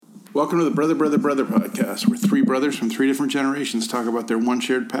Welcome to the Brother podcast, where three brothers from three different generations talk about their one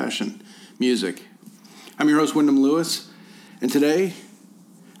shared passion, music. I'm your host, Wyndham Lewis, and today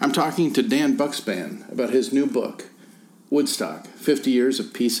I'm talking to Dan Buckspan about his new book, Woodstock, 50 Years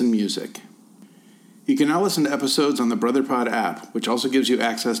of Peace and Music. You can now listen to episodes on the BrotherPod app, which also gives you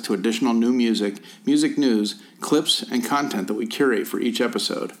access to additional new music, music news, clips, and content that we curate for each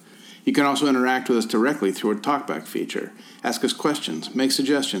episode. You can also interact with us directly through our talkback feature. Ask us questions, make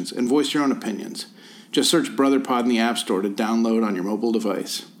suggestions, and voice your own opinions. Just search BrotherPod in the App Store to download on your mobile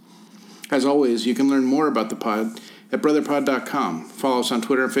device. As always, you can learn more about the pod at brotherpod.com. Follow us on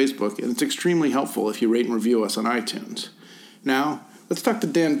Twitter and Facebook, and it's extremely helpful if you rate and review us on iTunes. Now, let's talk to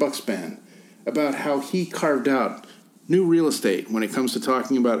Dan Buckspan about how he carved out new real estate when it comes to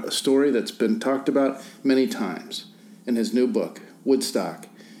talking about a story that's been talked about many times in his new book, Woodstock,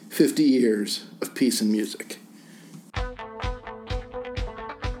 50 Years of Peace and Music.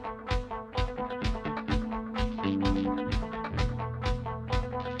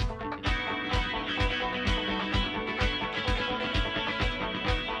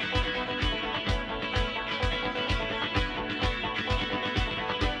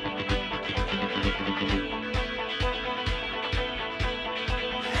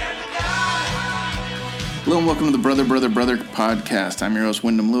 Hello and welcome to the Brother podcast. I'm your host,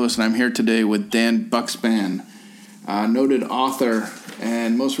 Wyndham Lewis, and I'm here today with Dan Buckspan, noted author,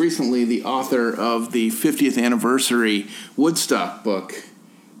 and most recently the author of the 50th anniversary Woodstock book,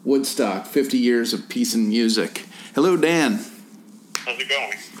 Woodstock, 50 Years of Peace and Music. Hello, Dan. How's it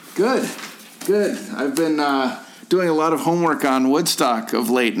going? Good. I've been doing a lot of homework on Woodstock of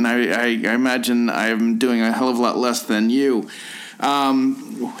late, and I imagine I'm doing a hell of a lot less than you.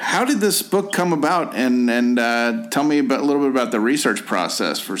 How did this book come about, and tell me a little bit about the research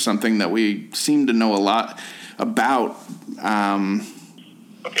process for something that we seem to know a lot about. Okay,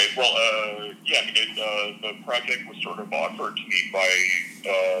 well, the project was sort of offered to me by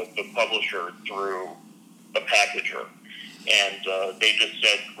the publisher through a packager, and they just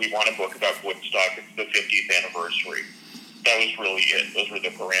said, we want a book about Woodstock, it's the 50th anniversary. That was really it. Those were the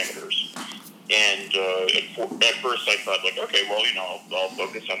parameters. And at first I thought, okay, well, I'll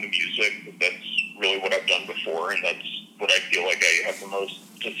focus on the music. That's really what I've done before, and that's what I feel like I have the most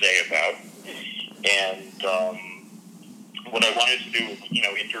to say about. And what I wanted to do was,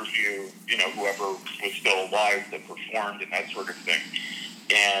 interview, whoever was still alive that performed and that sort of thing.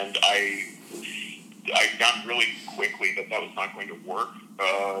 And I found really quickly that was not going to work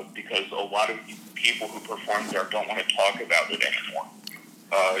because a lot of people who performed there don't want to talk about it anymore.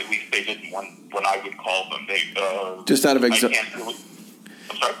 At least they didn't when I would call them. They just out of I'm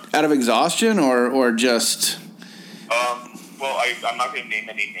sorry? Out of exhaustion, or just. Well, I'm not going to name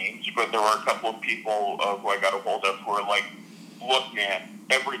any names, but there were a couple of people who I got a hold of who were like, "Look, man,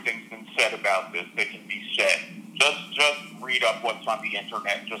 everything's been said about this that can be said. Just read up what's on the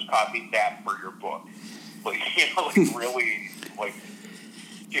internet and just copy that for your book." Really,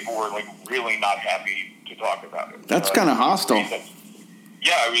 people were really not happy to talk about it. That's kind of hostile.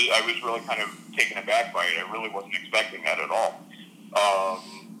 Yeah, I was really kind of taken aback by it. I really wasn't expecting that at all.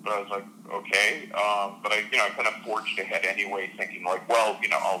 But I was like, okay. But I kind of forged ahead anyway, thinking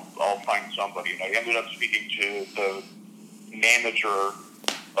I'll find somebody. And I ended up speaking to the manager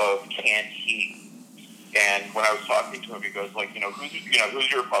of Canned Heat. And when I was talking to him, he goes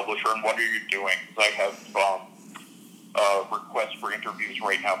who's your publisher and what are you doing? Because I have requests for interviews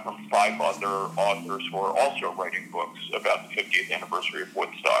right now from 5 other authors who are also writing books about the 50th anniversary of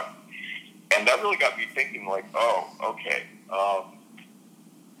Woodstock. And that really got me thinking, okay,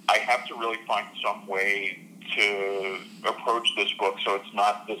 I have to really find some way to approach this book so it's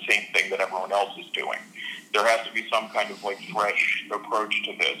not the same thing that everyone else is doing. There has to be some kind of fresh approach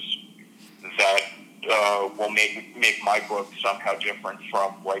to this that will make my book somehow different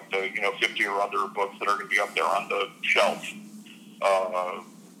from the 50 or other books that are going to be up there on the shelf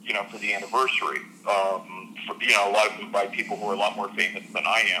for the anniversary. A lot of them by people who are a lot more famous than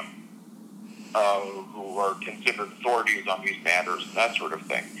I am, who are considered authorities on these matters and that sort of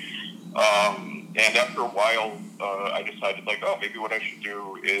thing. And after a while, I decided maybe what I should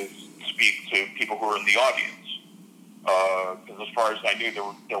do is speak to people who are in the audience. Because as far as I knew,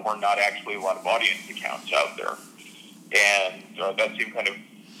 there were not actually a lot of audience accounts out there. And that seemed kind of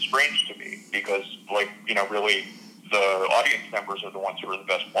strange to me because, really the audience members are the ones who are the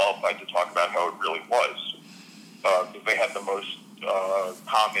best qualified to talk about how it really was. Because they had the most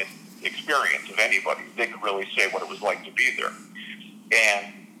common experience of anybody. They could really say what it was like to be there.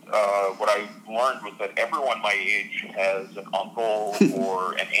 And what I learned was that everyone my age has an uncle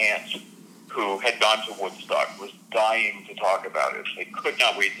or an aunt who had gone to Woodstock, was dying to talk about it. They could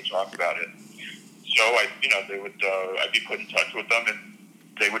not wait to talk about it. So I'd be put in touch with them, and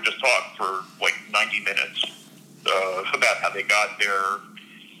they would just talk for like 90 minutes about how they got there,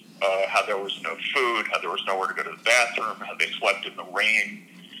 how there was no food, how there was nowhere to go to the bathroom, how they slept in the rain,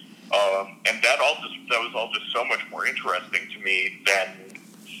 and that was all just so much more interesting to me than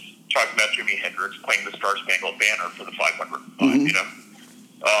talking about Jimi Hendrix playing the Star Spangled Banner for the 500th time.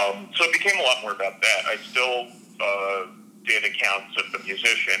 Mm-hmm. So it became a lot more about that. I still did accounts of the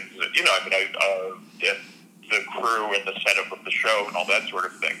musicians, and the crew and the setup of the show and all that sort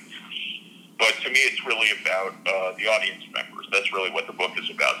of thing. But to me, it's really about the audience members. That's really what the book is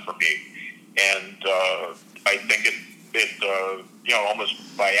about for me. And I think it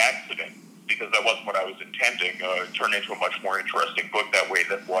almost by accident, because that wasn't what I was intending, turned into a much more interesting book that way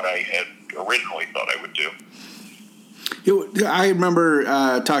than what I had originally thought I would do. I remember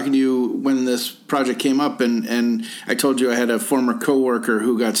talking to you when this project came up, and I told you I had a former coworker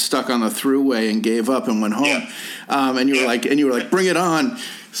who got stuck on the thruway and gave up and went home. Yeah. And you were like, bring it on.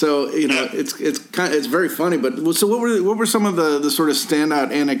 So it's very funny. But so what were some of the sort of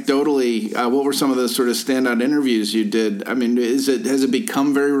standout anecdotally? What were some of the sort of standout interviews you did? I mean, has it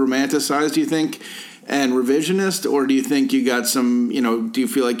become very romanticized, do you think, and revisionist, or do you think you got some? Do you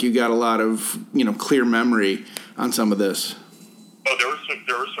feel like you got a lot of clear memory on some of this? Oh, there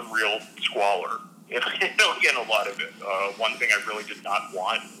was some real squalor. Again, a lot of it. One thing I really did not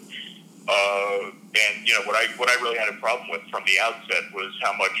want, and what I really had a problem with from the outset was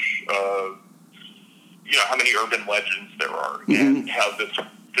how much, how many urban legends there are, mm-hmm. and how this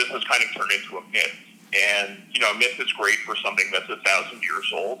has kind of turned into a myth. And a myth is great for something that's 1,000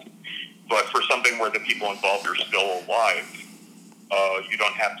 years old, but for something where the people involved are still alive, you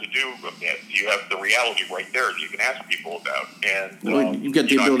don't have to do a myth. You have the reality right there that you can ask people about. And you've got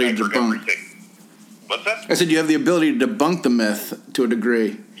the ability to debunk. Everything. What's that? I said you have the ability to debunk the myth to a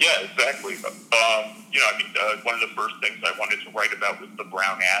degree. Yeah, exactly. One of the first things I wanted to write about was the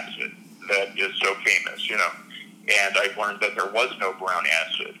brown acid that is so famous, And I learned that there was no brown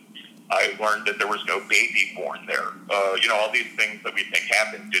acid. I learned that there was no baby born there. All these things that we think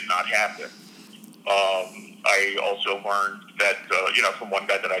happened did not happen. I also learned that, from one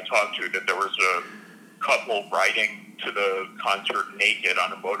guy that I talked to, that there was a couple riding to the concert naked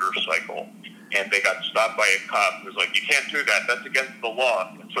on a motorcycle, and they got stopped by a cop who was like, "You can't do that. That's against the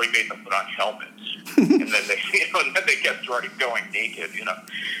law." And so he made them put on helmets, and then they kept started going naked.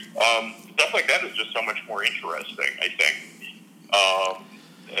 Stuff like that is just so much more interesting, I think.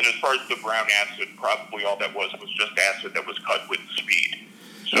 And as far as the brown acid, probably all that was just acid that was cut with speed.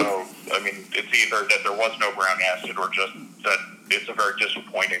 So, it's either that there was no brown acid or just that it's a very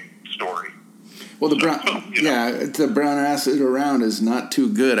disappointing story. Well, the brown acid around is not too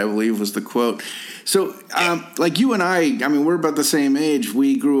good, I believe was the quote. So, like you and I we're about the same age.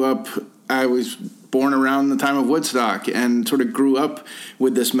 We grew up, I was born around the time of Woodstock and sort of grew up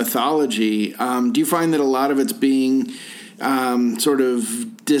with this mythology. Do you find that a lot of it's being sort of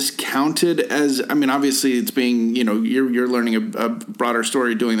discounted as, obviously it's being, you're learning a broader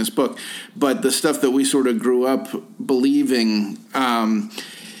story doing this book, but the stuff that we sort of grew up believing,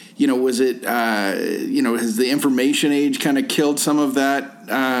 was it, has the information age kind of killed some of that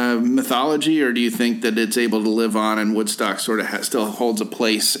mythology, or do you think that it's able to live on and Woodstock sort of still holds a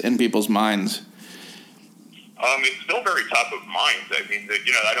place in people's minds? It's still very top of mind.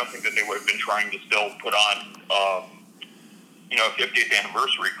 I don't think that they would have been trying to still put on, a 50th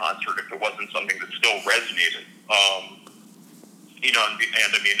anniversary concert if it wasn't something that still resonated.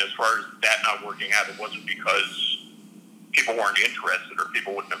 As far as that not working out, it wasn't because people weren't interested or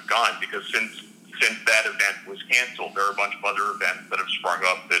people wouldn't have gone, because since that event was canceled, there are a bunch of other events that have sprung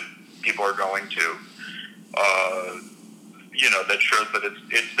up that people are going to, that shows that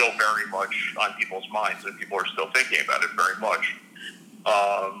it's still very much on people's minds and people are still thinking about it very much.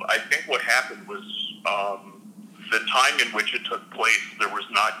 I think what happened was, the time in which it took place, there was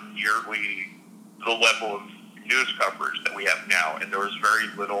not nearly the level of news coverage that we have now, and there was very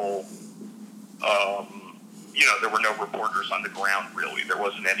little, there were no reporters on the ground, really. There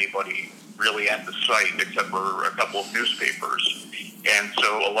wasn't anybody really at the site except for a couple of newspapers, and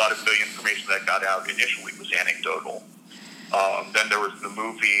so a lot of the information that got out initially was anecdotal. Then there was the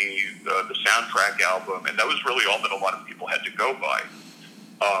movie, the soundtrack album, and that was really all that a lot of people had to go by.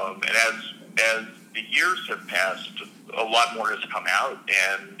 And as the years have passed, a lot more has come out,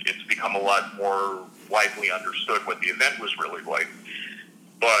 and it's become a lot more widely understood what the event was really like.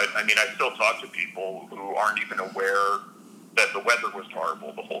 But, I still talk to people who aren't even aware that the weather was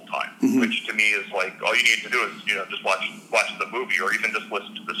horrible the whole time, which to me is like, all you need to do is, just watch the movie, or even just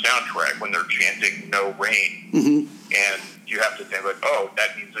listen to the soundtrack when they're chanting "No rain," and you have to think like, oh,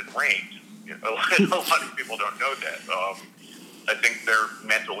 that means it rained. A lot of people don't know that. I think their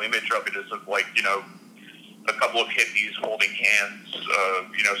mental image of it is of like, a couple of hippies holding hands,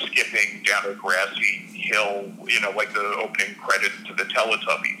 skipping down a grassy hill, like the opening credits to the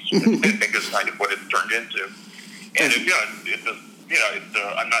Teletubbies. I think is kind of what it's turned into. And it just,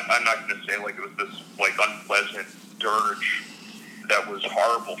 I'm not going to say like it was this like unpleasant dirge that was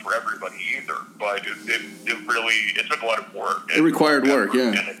horrible for everybody either, but it really took a lot of work. It required work,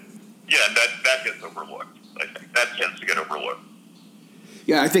 yeah. That gets overlooked. I think that tends to get overlooked.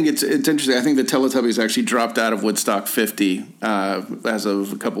 Yeah, I think it's interesting. I think the Teletubbies actually dropped out of Woodstock 50 as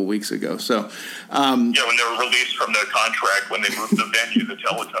of a couple weeks ago. So, when they were released from their contract, when they moved the venue, the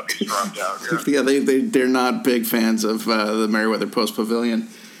Teletubbies dropped out. Yeah, they're not big fans of the Merriweather Post Pavilion.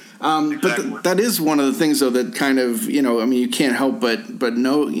 Exactly. But that is one of the things, though, that kind of, you can't help but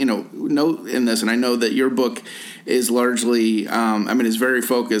note in this, and I know that your book is largely, is very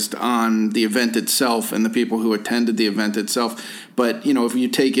focused on the event itself and the people who attended the event itself. But, if you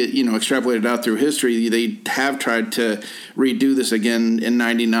take it, extrapolate it out through history, they have tried to redo this again in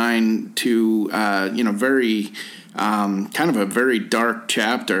 99 to, very... kind of a very dark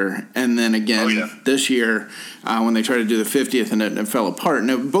chapter, and then again this year when they tried to do the 50th and it fell apart.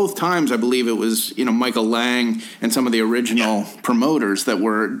 And both times I believe it was Michael Lang and some of the original promoters that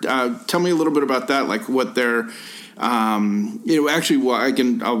were. Tell me a little bit about that, like what their I'll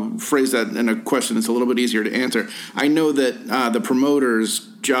phrase that in a question that's a little bit easier to answer. I know that the promoters,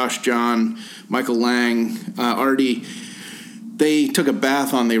 Josh, John, Michael Lang, Artie, they took a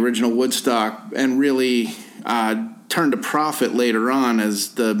bath on the original Woodstock and really turned a profit later on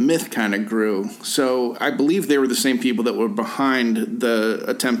as the myth kind of grew. So I believe they were the same people that were behind the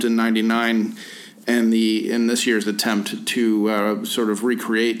attempt in '99 and in this year's attempt to sort of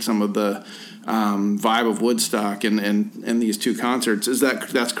recreate some of the vibe of Woodstock in these two concerts.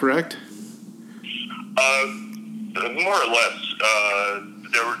 That's correct? More or less.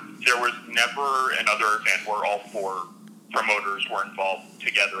 There was never another event where all four promoters were involved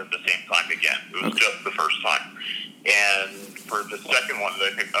together at the same time again. It was just the first time. And for the second one,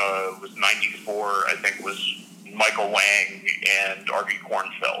 I think was 94, I think was Michael Lang and Artie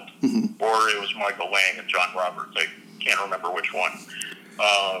Kornfeld. Or it was Michael Lang and John Roberts. I can't remember which one.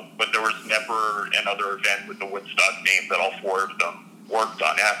 But there was never another event with the Woodstock name that all four of them worked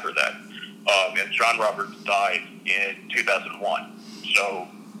on after that. And John Roberts died in 2001. So,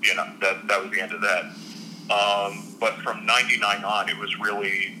 that was the end of that. But from 99 on, it was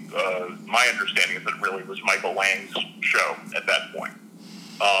really, my understanding is it really was Michael Lang's show at that point.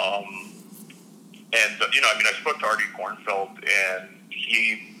 I spoke to Artie Kornfeld, and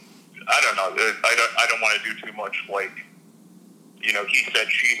I don't know, I don't want to do too much like, he said,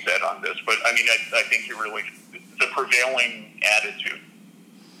 she said on this, but I think he really, the prevailing attitude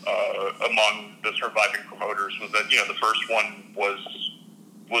among the surviving promoters was that, the first one was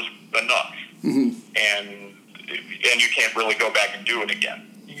enough. And you can't really go back and do it again.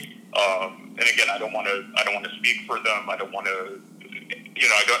 And again, I don't want to speak for them. I don't want to,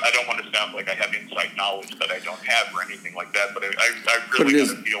 I don't want to sound like I have inside knowledge that I don't have or anything like that. But I really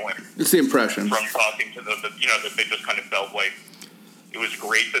got a feeling. It's the impression from talking to them that that they just kind of felt like it was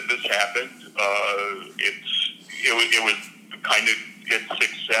great that this happened. It was kind of, its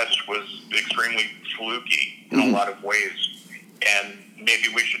success was extremely fluky in a lot of ways, and maybe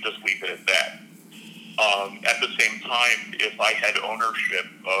we should just leave it at that. At the same time, if I had ownership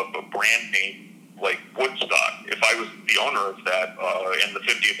of a brand name like Woodstock, if I was the owner of that, and the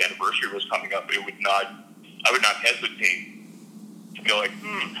 50th anniversary was coming up, I would not hesitate to be like,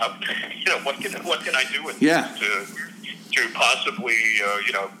 what can I do with this to possibly,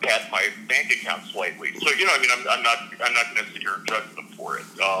 pad my bank account slightly. So, I'm not going to sit here and judge them for it.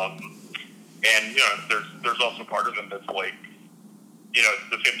 And there's also part of them that's like, it's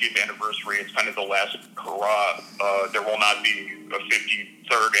the 50th anniversary. It's kind of the last hurrah. There will not be a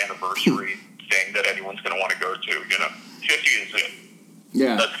 53rd anniversary thing that anyone's going to want to go to. 50 is it.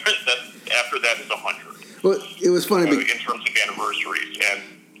 Yeah. That's after that is 100. Well, it was funny in terms of anniversaries, and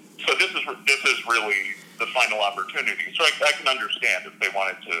so this is really the final opportunity. So I can understand if they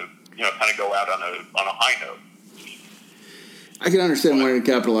wanted to, kind of go out on a high note. I can understand wanting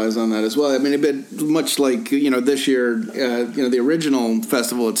to capitalize on that as well. It'd been much like, this year, the original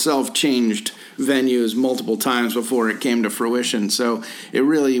festival itself changed venues multiple times before it came to fruition. So it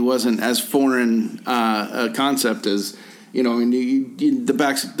really wasn't as foreign a concept as, give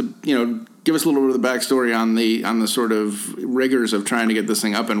us a little bit of the backstory on the sort of rigors of trying to get this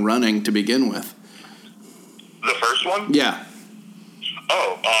thing up and running to begin with? The first one? Yeah.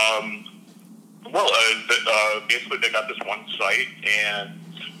 Basically they got this one site, and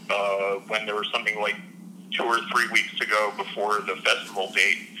when there was something like 2 or 3 weeks ago before the festival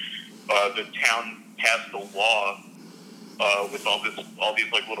date, the town passed a law with all these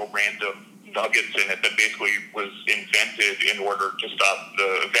like little random nuggets in it that basically was invented in order to stop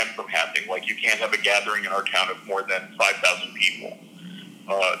the event from happening. Like, you can't have a gathering in our town of more than 5,000 people,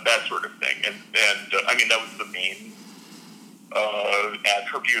 that sort of thing. And I mean, that was the main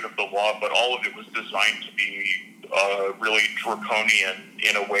attribute of the law, but all of it was designed to be really draconian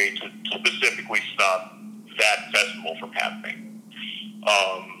in a way to specifically stop that festival from happening.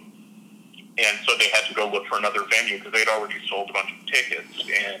 And so they had to go look for another venue because they'd already sold a bunch of tickets,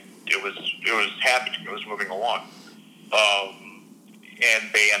 and it was happening. It was moving along. And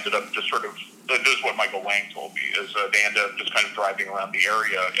they ended up just sort of, this is what Michael Lang told me, is they ended up just kind of driving around the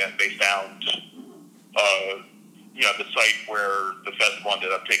area, and they found, the site where the festival ended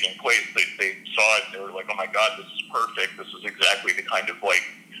up taking place. They saw it, and they were like, oh my God, this is perfect. This is exactly the kind of like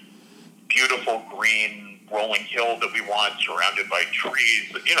beautiful green rolling hill that we want, surrounded by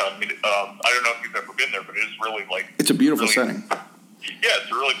trees. I don't know if you've ever been there, but it is really like... It's a beautiful really, setting. Yeah,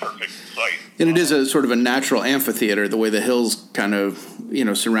 it's a really perfect site. And it is a sort of a natural amphitheater, the way the hills kind of,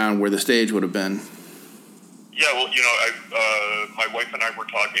 surround where the stage would have been. Yeah, well, my wife and I were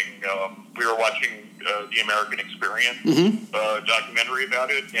talking, we were watching the American Experience documentary about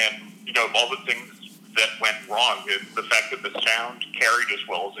it, and, all the things that went wrong, the fact that the sound carried as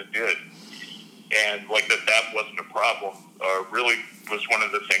well as it did, and like that wasn't a problem, really was one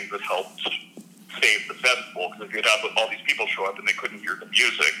of the things that helped save the festival, because if you'd have all these people show up and they couldn't hear the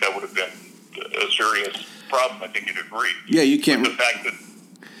music, that would have been a serious problem. I think you'd agree. Yeah, you can't. But the fact that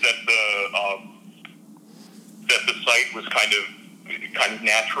the site was kind of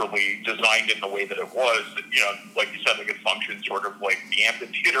naturally designed in the way that it was, like you said, like it functioned sort of like the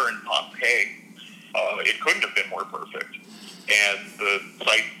amphitheater in Pompeii. It couldn't have been more perfect. And the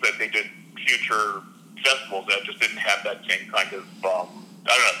sites that they did future festivals at just didn't have that same kind of, I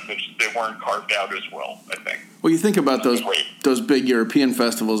don't know, they weren't carved out as well, I think. Well, you think about those big European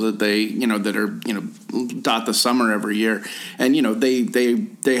festivals that they, that are, dot the summer every year. And,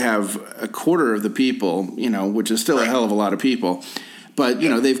 they have a quarter of the people, which is still a hell of a lot of people. But,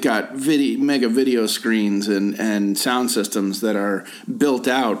 they've got mega video screens and sound systems that are built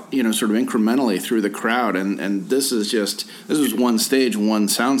out, sort of incrementally through the crowd. And this is one stage, one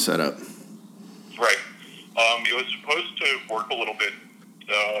sound setup. Right. It was supposed to work a little bit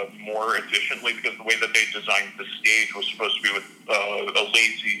more efficiently, because the way that they designed the stage was supposed to be with a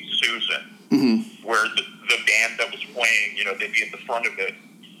Lazy Susan, where the band that was playing, they'd be at the front of it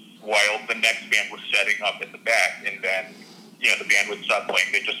while the next band was setting up at the back, and then the band would stop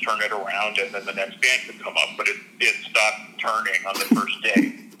playing, they'd just turn it around, and then the next band could come up, but it stopped turning on the first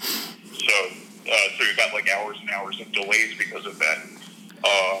day. So you got like hours and hours of delays because of that.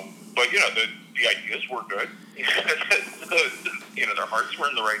 But the ideas were good. Their hearts were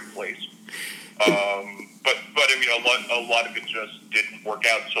in the right place. But I mean, a lot of it just didn't work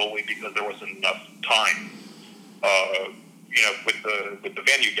out solely because there wasn't enough time. With the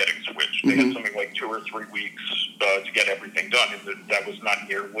venue getting switched, they had something like 2 or 3 weeks to get everything done, and that was not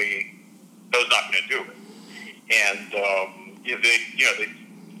going to do it. And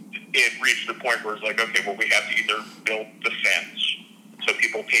it reached the point where it's like, okay, well, we have to either build the fence so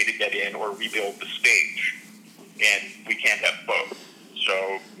people pay to get in, or rebuild the stage, and we can't have both.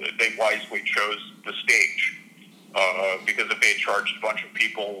 So they wisely chose the stage, because if they charged a bunch of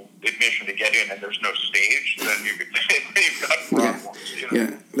people admission to get in and there's no stage, then you've got problems.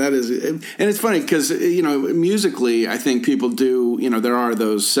 Yeah, that is, and it's funny because musically, I think people do. There are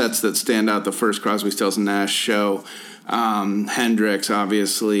those sets that stand out. The first Crosby, Stills and Nash show, Hendrix,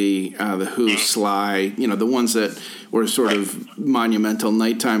 obviously, the Who, Sly. The ones that were sort of monumental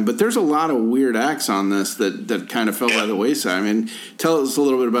nighttime. But there's a lot of weird acts on this that kind of fell by the wayside. I mean, tell us a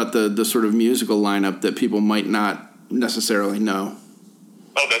little bit about the sort of musical lineup that people might not necessarily know.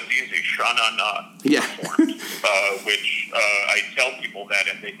 Oh, that's easy. Sha Na Na performed, which I tell people that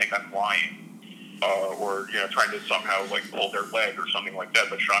and they think I'm lying, or trying to somehow like pull their leg or something like that.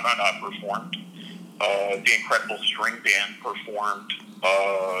 But Sha Na Na performed. The Incredible String Band performed.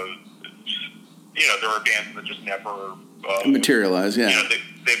 There are bands that just never materialize. Yeah,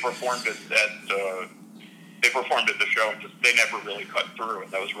 they performed at the show, and they never really cut through,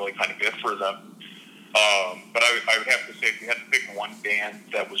 and that was really kind of it for them. But I would have to say, if you had to pick one band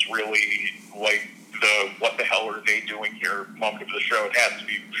that was really like the "what the hell are they doing here" moment of the show, it has to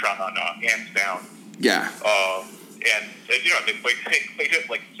be Sha Na Na, hands down. Yeah. and they played it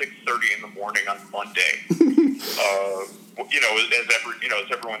like 6:30 in the morning on Monday. As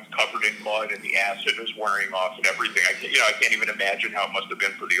everyone's covered in mud and the acid is wearing off and everything. I can't even imagine how it must have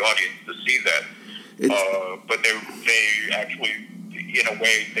been for the audience to see that. But they actually, in a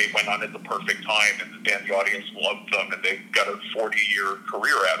way, they went on at the perfect time, and the audience loved them, and they got a 40-year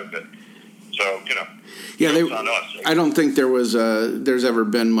career out of it. So, it's on us. I don't think there's ever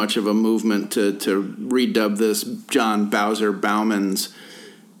been much of a movement to redub this John Bowser Bauman's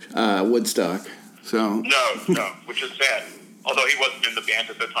Woodstock. So no, which is sad. Although he wasn't in the band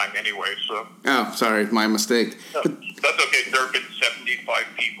at the time anyway, so. Oh, sorry, my mistake. No, that's okay. There have been 75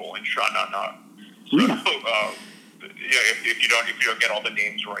 people in Sha Na Na. So, if you don't get all the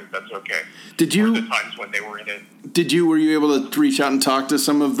names right, that's okay. Did you? Or the times when they were in it. Were you able to reach out and talk to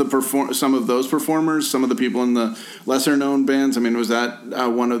some of those performers, some of the people in the lesser known bands? I mean, was that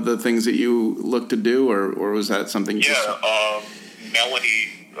one of the things that you looked to do, or was that something? Melanie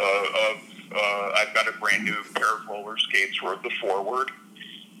I've got a brand new pair of roller skates, wrote the foreword.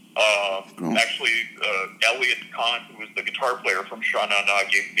 Actually, Elliot Kahn, who was the guitar player from Sha Na Na,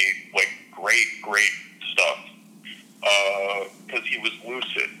 gave me great stuff because he was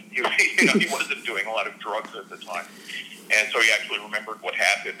lucid. He wasn't doing a lot of drugs at the time, and so he actually remembered what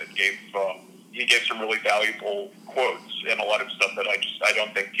happened and he gave some really valuable quotes and a lot of stuff that I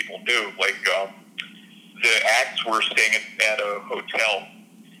don't think people knew. Like the acts were staying at a hotel.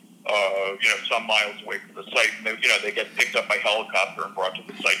 Some miles away from the site. And they get picked up by helicopter and brought to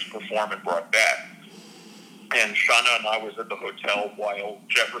the site to perform and brought back. And Sha Na Na was at the hotel while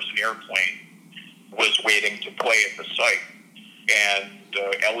Jefferson Airplane was waiting to play at the site. And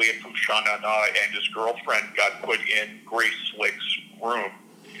Elliot from Sha Na Na and his girlfriend got put in Grace Slick's room.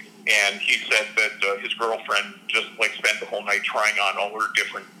 And he said that his girlfriend just spent the whole night trying on all her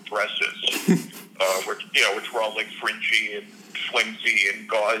different dresses, which were all fringy and flimsy and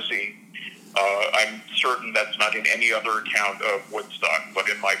gauzy. I'm certain that's not in any other account of Woodstock, but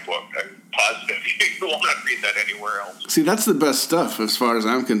in my book. I'm positive you will not read that anywhere else. See, that's the best stuff as far as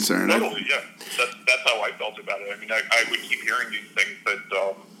I'm concerned. Totally, yeah. That's how I felt about it. I mean, I would keep hearing these things, but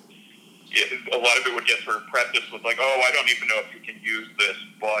a lot of it would get sort of prefaced with I don't even know if you can use this,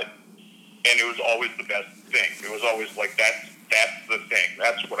 and it was always the best thing. It was always that's the thing.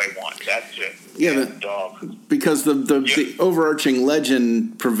 That's what I want. That's it. Yeah, because the overarching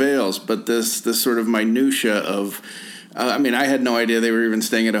legend prevails, but this sort of minutia of, I had no idea they were even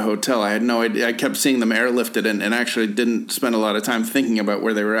staying at a hotel. I had no idea. I kept seeing them airlifted and actually didn't spend a lot of time thinking about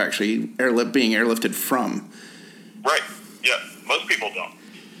where they were actually being airlifted from. Right. Yeah. Most people don't.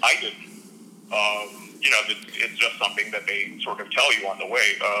 I didn't. It's just something that they sort of tell you on the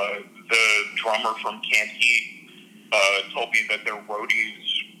way. The drummer from Can't Heat told me that their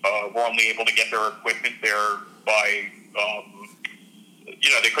roadies were only able to get their equipment there by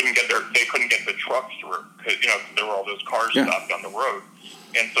they couldn't get the truck through because there were all those cars stopped on the road,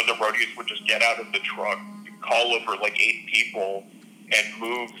 and so the roadies would just get out of the truck, call over 8 people, and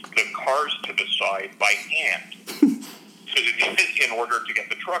move the cars to the side by hand in order to get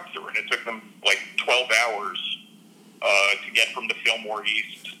the truck through, and it took them 12 hours to get from the Fillmore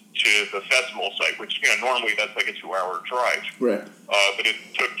East to the festival site, which normally that's a 2-hour drive. Right. But it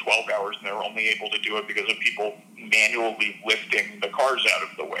took 12 hours, and they were only able to do it because of people manually lifting the cars out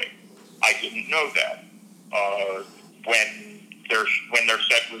of the way. I didn't know that. When their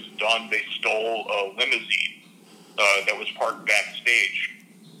set was done, they stole a limousine that was parked backstage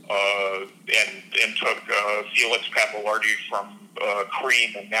and took Felix Pappalardi from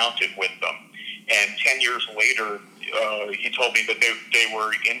Cream and Mountain with them. And 10 years later, he told me that they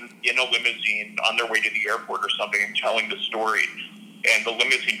were in a limousine on their way to the airport or something and telling the story. And the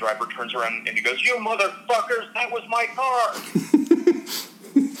limousine driver turns around and he goes, "You motherfuckers, that was my car."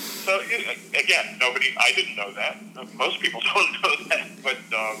 So, again, I didn't know that. Most people don't know that. But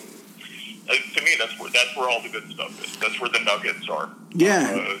to me, that's where all the good stuff is. That's where the nuggets are. Yeah.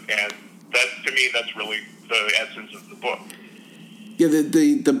 And to me, that's really the essence of the book. Yeah,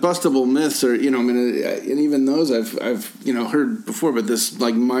 the bustable myths are, and even those I've heard before, but this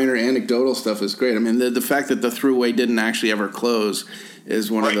minor anecdotal stuff is great. I mean, the fact that the Thruway didn't actually ever close is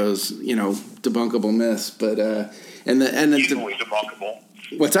one of those, debunkable myths. But easily debunkable.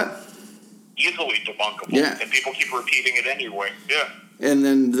 What's that? Easily debunkable. Yeah, and people keep repeating it anyway. Yeah. And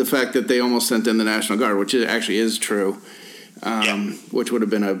then the fact that they almost sent in the National Guard, which actually is true. Which would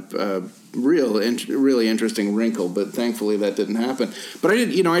have been a really interesting wrinkle, but thankfully that didn't happen. But I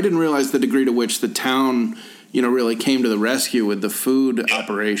didn't realize the degree to which the town, really came to the rescue with the food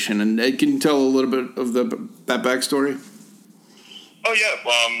operation. And can you tell a little bit of that backstory? Oh yeah.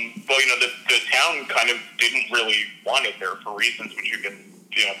 Well, the town kind of didn't really want it there for reasons which you can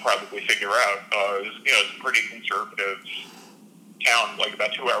probably figure out. It's a pretty conservative town, like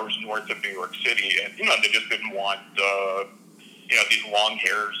about 2 hours north of New York City, and they just didn't want these long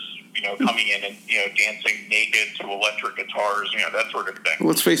hairs coming in and dancing naked to electric guitars, that sort of thing. Well,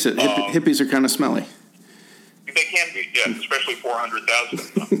 let's face it, hippies are kind of smelly. They can be, yeah, especially 400,000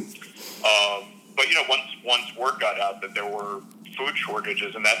 of them. But once word got out that there were food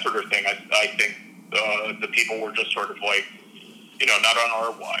shortages and that sort of thing, I think the people were just sort of like, not on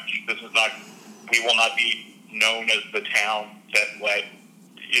our watch. We will not be known as the town that let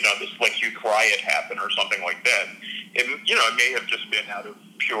this like Hugh riot happen or something like that. It may have just been out of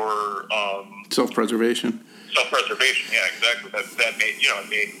pure self-preservation. Self-preservation, yeah, exactly. That may it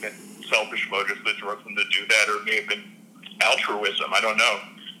may have been selfish motives that drove them to do that, or it may have been altruism. I don't know.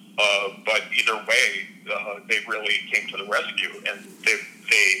 But either way, they really came to the rescue, and they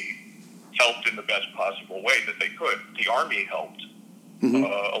helped in the best possible way that they could. The Army helped. Mm-hmm.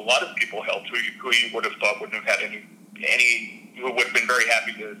 A lot of people helped who you would have thought wouldn't have had any who would have been very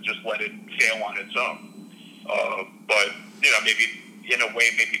happy to just let it fail on its own. But maybe in a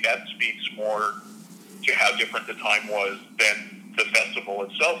way, maybe that speaks more to how different the time was than the festival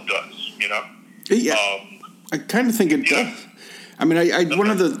itself does. Yeah, I kind of think it does. I mean,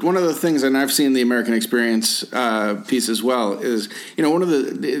 one of the things, and I've seen the American Experience piece as well, is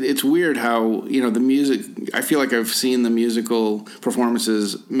it's weird how the music. I feel like I've seen the musical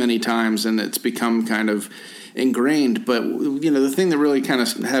performances many times, and it's become kind of ingrained. But the thing that really kind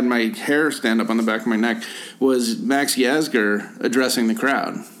of had my hair stand up on the back of my neck was Max Yasgur addressing the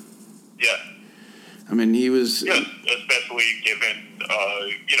crowd. Yeah, I mean, he was especially given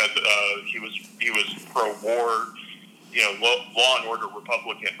he was pro-war. Law and order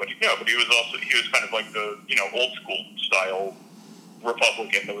Republican, but he was kind of like the old school style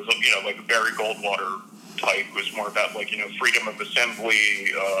Republican that was like a Barry Goldwater type, who was more about like freedom of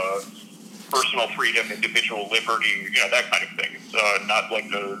assembly, personal freedom, individual liberty, that kind of thing. It's not like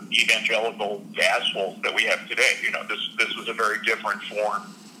the evangelical assholes that we have today. This was a very different form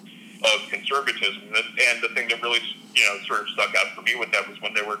of conservatism, and the thing that really sort of stuck out for me with that was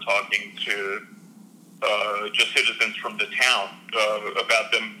when they were talking to just citizens from the town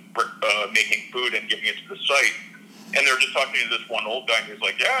about them making food and giving it to the site. And they're just talking to this one old guy, and he's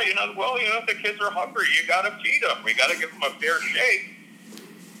like, yeah, if the kids are hungry, you got to feed them. We got to give them a fair shake.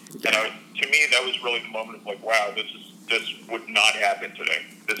 And to me, that was really the moment of like, wow, this would not happen today.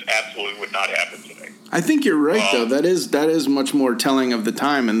 This absolutely would not happen today. I think you're right, though. That is much more telling of the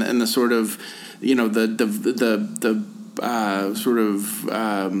time and the sort of, sort of,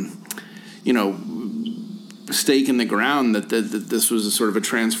 stake in the ground that this was a sort of a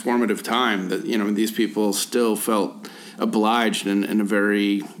transformative time, that these people still felt obliged in a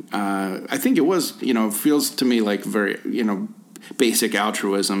very I think it was feels to me like very basic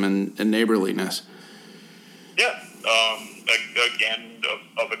altruism and neighborliness. Yeah, again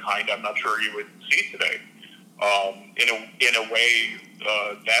of a kind I'm not sure you would see today. In a way,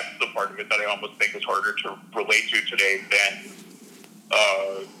 that's the part of it that I almost think is harder to relate to today than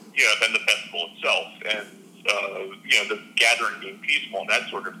the festival itself, and the gathering being peaceful and that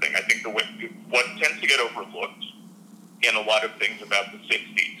sort of thing. I think what tends to get overlooked in a lot of things about the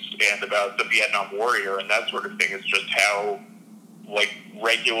 60s and about the Vietnam War era and that sort of thing is just how like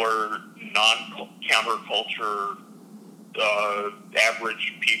regular non-counterculture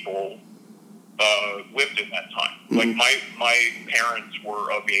average people lived in that time. Mm-hmm. Like my parents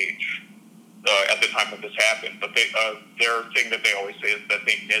were of age at the time when this happened, but their thing that they always say is that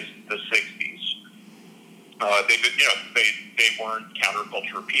they missed the 60s. They weren't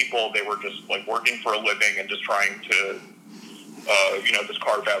counterculture people. They were just like working for a living and just trying to, just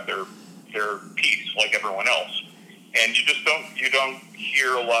carve out their piece like everyone else. And you don't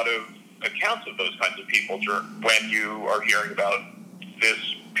hear a lot of accounts of those kinds of people when you are hearing about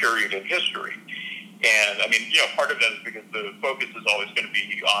this period in history. And I mean, part of that is because the focus is always going to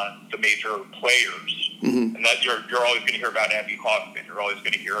be on the major players, mm-hmm. and that you're always going to hear about Abby Hoffman. You're always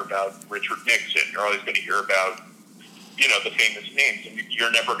going to hear about Richard Nixon. You're always going to hear about the famous names, and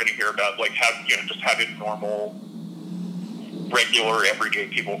you're never going to hear about like how how did normal, regular, everyday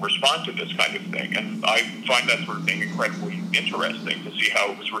people respond to this kind of thing. And I find that sort of thing incredibly interesting to see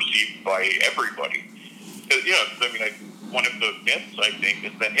how it was received by everybody. One of the myths, I think,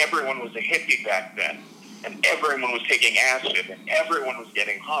 is that everyone was a hippie back then, and everyone was taking acid, and everyone was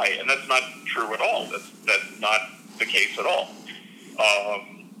getting high, and that's not true at all. That's not the case at all.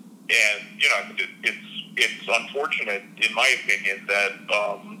 It's unfortunate, in my opinion, that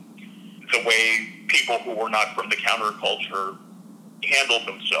the way people who were not from the counterculture handled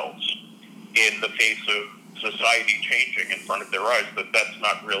themselves in the face of society changing in front of their eyes, that's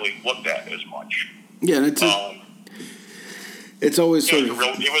not really looked at as much. Yeah, and it's always sort of... It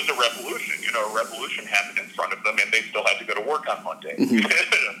was a revolution. A revolution happened in front of them, and they still had to go to work on Monday. Mm-hmm.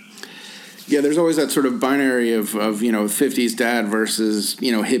 Yeah, there's always that sort of binary of 50s dad versus,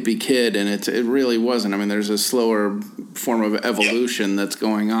 hippie kid, and it really wasn't. I mean, there's a slower form of evolution that's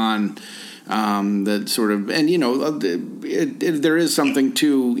going on that sort of... And, there is something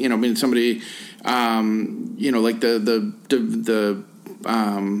to, somebody, like the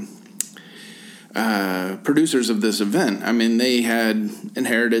producers of this event. I mean, they had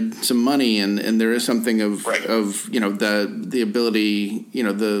inherited some money, and there is something of the ability,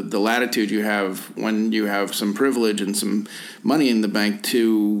 the latitude you have when you have some privilege and some money in the bank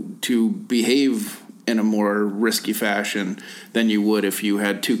to behave in a more risky fashion than you would if you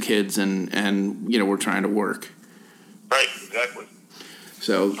had two kids and were trying to work. Right. Exactly.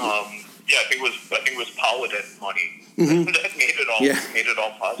 So. I think it was Polydent money. Mm-hmm. That made it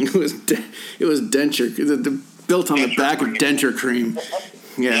all possible. It was denture, built on the back cream. Of denture cream.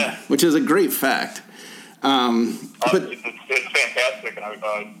 Yeah, which is a great fact. But it's fantastic.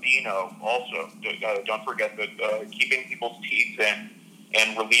 And Beano also. Don't forget that keeping people's teeth in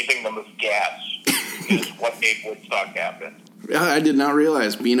and relieving them of gas is what made Woodstock happen. I did not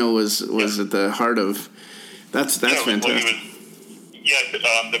realize Beano was at the heart of. That's fantastic.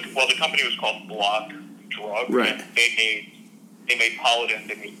 The company was called Block Drug. Right. They made Polydent,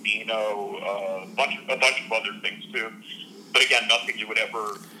 they made Beano, a bunch of other things too. But again, nothing you would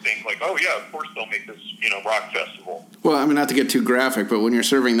ever think like, oh yeah, of course they'll make this, rock festival. Well, I mean, not to get too graphic, but when you're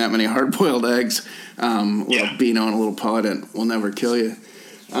serving that many hard-boiled eggs, a little Beano and a little Polydent will never kill you.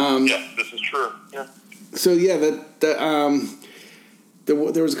 This is true. Yeah. So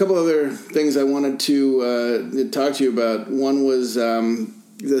there was a couple other things I wanted to talk to you about. One was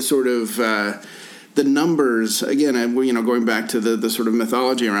the sort of the numbers. Again, going back to the sort of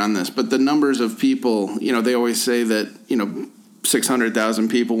mythology around this, but the numbers of people. They always say that 600,000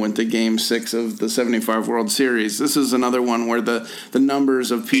 people went to Game 6 of the '75 World Series. This is another one where the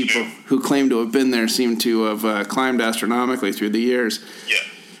numbers of people who claim to have been there seem to have climbed astronomically through the years. Yeah.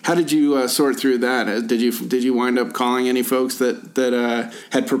 How did you sort through that? Did you wind up calling any folks that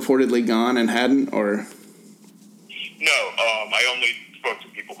had purportedly gone and hadn't, or? No, I only spoke to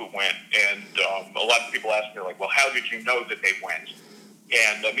people who went, and a lot of people ask me like, "Well, how did you know that they went?"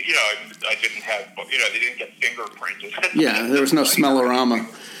 And I didn't have, they didn't get fingerprinted. Yeah, there was no smellorama.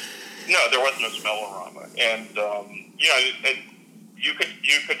 No, there was no smellorama, and you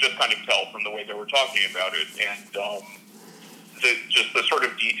could just kind of tell from the way they were talking about it, and. Just the sort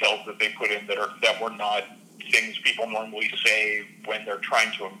of details that they put in that were not things people normally say when they're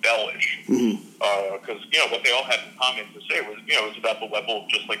trying to embellish. Because what they all had in common to say was it was about the level of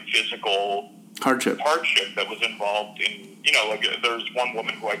just like physical hardship that was involved in there's one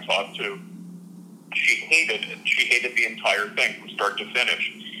woman who I talked to. She hated it. She hated the entire thing from start to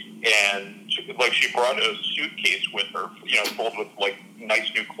finish, and she brought a suitcase with her, filled with like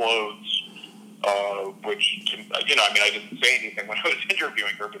nice new clothes. Which, I didn't say anything when I was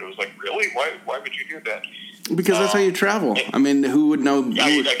interviewing her, but it was like, really? Why would you do that? Because that's how you travel. I mean, who would know?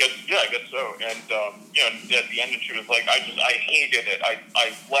 I guess so. And, at the end, she was like, I hated it. I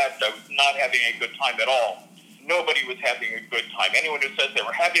left. I was not having a good time at all. Nobody was having a good time. Anyone who says they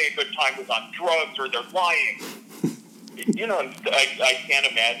were having a good time was on drugs or they're lying. I can't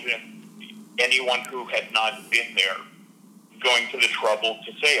imagine anyone who had not been there going to the trouble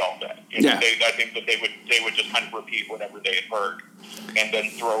to say all that. I think that they would just kind of repeat whatever they had heard and then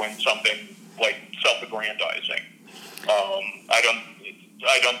throw in something like self-aggrandizing. I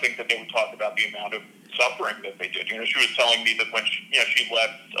don't think that they would talk about the amount of suffering that they did. She was telling me that when she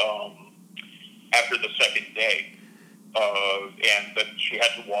left after the second day, and that she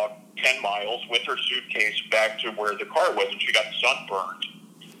had to walk 10 miles with her suitcase back to where the car was, and she got sunburned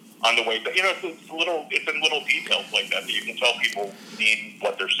on the way back. It's in little details like that you can tell people mean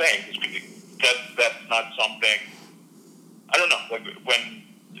what they're saying. That's not something, I don't know, like when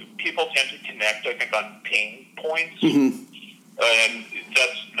people tend to connect, I think, on pain points. Mm-hmm. And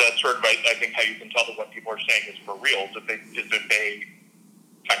that's sort of, I think, how you can tell that what people are saying is for real, is that they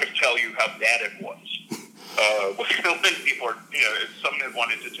kind of tell you how bad it was. When people are, if someone had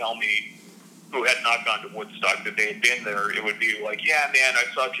wanted to tell me who had not gone to Woodstock that they had been there, it would be like, yeah, man, I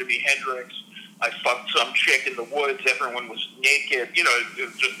saw Jimi Hendrix, I fucked some chick in the woods, everyone was naked. It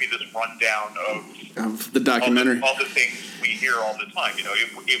would just be this rundown of the documentary. All the things we hear all the time.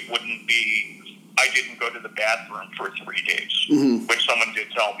 It wouldn't be, I didn't go to the bathroom for 3 days, mm-hmm. which someone did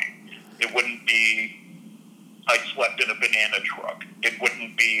tell me. It wouldn't be, I slept in a banana truck. It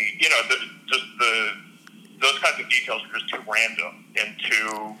wouldn't be, those kinds of details are just too random and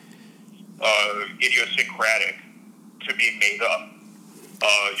too idiosyncratic to be made up.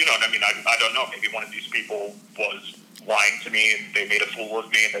 And I mean, I don't know. Maybe one of these people was lying to me and they made a fool of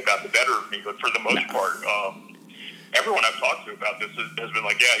me and they got the better of me. But for the most part, everyone I've talked to about this has been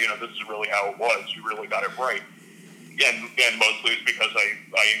like, yeah, this is really how it was. You really got it right. And mostly it's because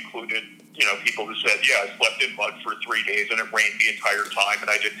I included, people who said, yeah, I slept in mud for 3 days and it rained the entire time and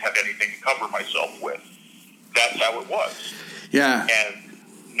I didn't have anything to cover myself with. That's how it was. Yeah. And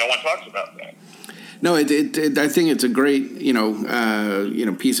no one talks about that. No, I think it's a great,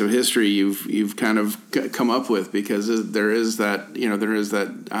 piece of history you've kind of come up with, because there is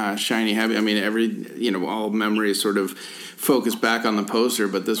that shiny habit. I mean, all memories sort of focus back on the poster,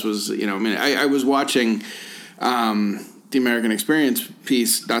 but this was, I was watching the American Experience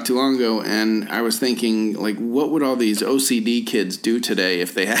piece not too long ago, and I was thinking, like, what would all these OCD kids do today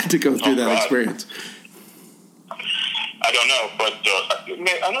if they had to go through that experience? I don't know, but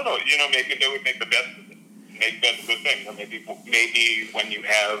I don't know. Maybe they would make the best of it. Maybe that's the thing. Or maybe when you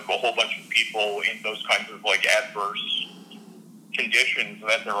have a whole bunch of people in those kinds of like adverse conditions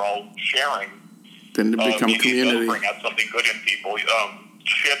that they're all sharing, then it become community. Bring out something good in people.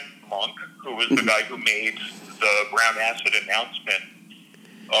 Chip Monk, who was the guy who made the brown acid announcement,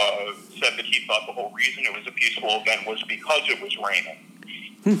 said that he thought the whole reason it was a peaceful event was because it was raining.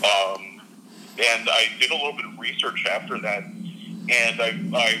 And I did a little bit of research after that, and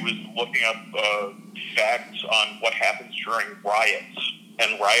I was looking up facts on what happens during riots.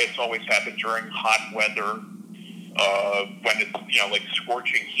 And riots always happen during hot weather, when it's, like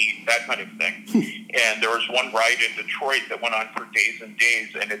scorching heat, that kind of thing. And there was one riot in Detroit that went on for days and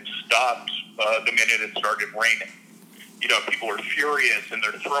days, and it stopped the minute it started raining. People are furious, and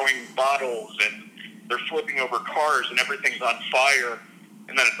they're throwing bottles, and they're flipping over cars, and everything's on fire.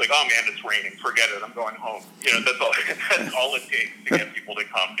 And then it's like, oh man, it's raining. Forget it. I'm going home. That's all it takes to get people to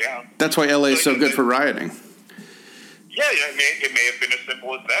calm down. That's why LA is so good for rioting. Yeah. It may have been as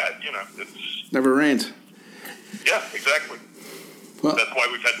simple as that. It's never rains. Yeah, exactly. Well, that's why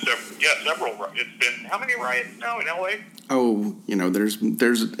we've had several. It's been how many riots now in LA? Oh, there's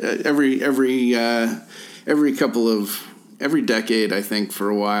every decade, I think, for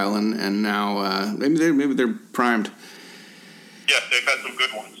a while, and now maybe they're primed. Yes, they've had some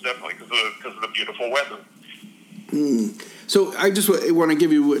good ones, definitely, because of the beautiful weather. So I just want to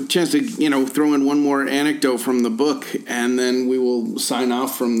give you a chance to, throw in one more anecdote from the book, and then we will sign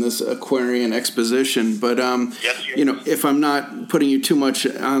off from this Aquarian exposition. But, yes. If I'm not putting you too much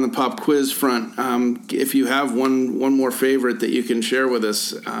on the pop quiz front, if you have one more favorite that you can share with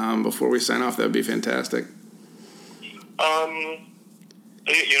us before we sign off, that would be fantastic.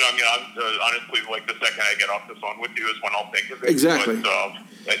 I'm honestly, like, the second I get off the phone with you is when I'll think of it. Exactly.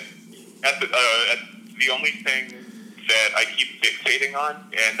 But the only thing that I keep fixating on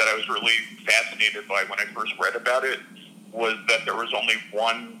and that I was really fascinated by when I first read about it was that there was only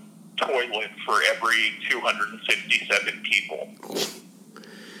one toilet for every 267 people.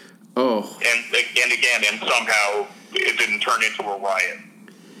 Oh. And somehow it didn't turn into a riot.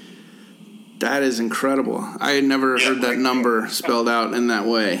 That is incredible. I had never heard that number spelled out in that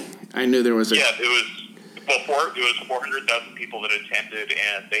way. I knew there was a... Yeah, it was 400,000 people that attended,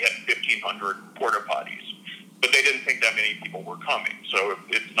 and they had 1,500 porta potties. But they didn't think that many people were coming, so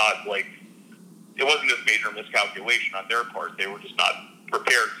it's not like... It wasn't this major miscalculation on their part. They were just not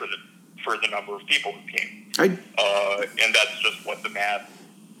prepared for the number of people who came. And that's just what the math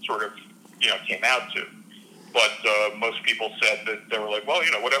sort of, came out to. But most people said that they were like, well,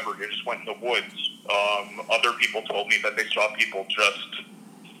 whatever, you just went in the woods. Other people told me that they saw people just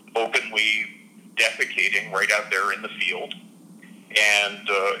openly defecating right out there in the field.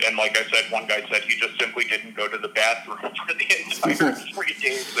 And like I said, one guy said he just simply didn't go to the bathroom for the entire 3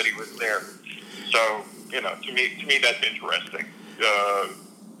 days that he was there. So, to me that's interesting.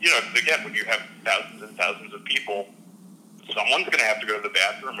 Again, when you have thousands and thousands of people, someone's going to have to go to the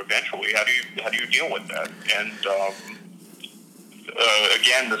bathroom eventually. How do you deal with that? And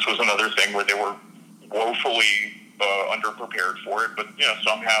again, this was another thing where they were woefully underprepared for it, but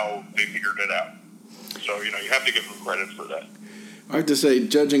somehow they figured it out. So you have to give them credit for that. I have to say,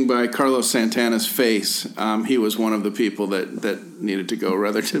 judging by Carlos Santana's face, he was one of the people that needed to go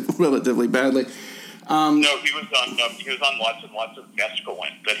relatively badly. No, he was on lots and lots of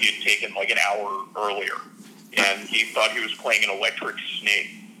mescaline that he had taken like an hour earlier. And he thought he was playing an electric snake.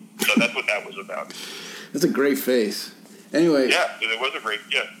 So that's what that was about. That's a great face. Anyway. Yeah, it was a great,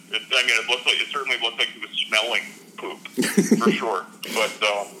 yeah. It certainly looked like he was smelling poop, for sure. But,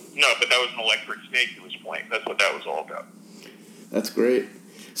 no, but that was an electric snake he was point. That's what that was all about. That's great.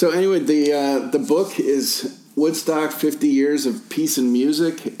 So anyway, the book is Woodstock, 50 Years of Peace and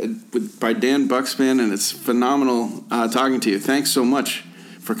Music by Dan Bucksman, and it's phenomenal talking to you. Thanks so much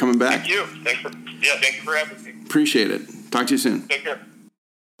for coming back. Thank you. Thanks for having me. Appreciate it. Talk to you soon. Take care.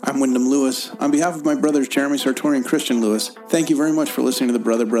 I'm Wyndham Lewis. On behalf of my brothers Jeremy Sartori and Christian Lewis, thank you very much for listening to the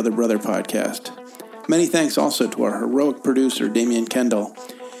Brother podcast. Many thanks also to our heroic producer, Damian Kendall,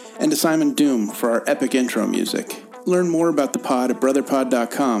 and to Simon Doom for our epic intro music. Learn more about the pod at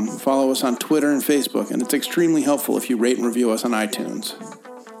brotherpod.com, follow us on Twitter and Facebook, and it's extremely helpful if you rate and review us on iTunes.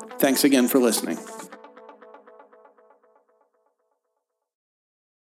 Thanks again for listening.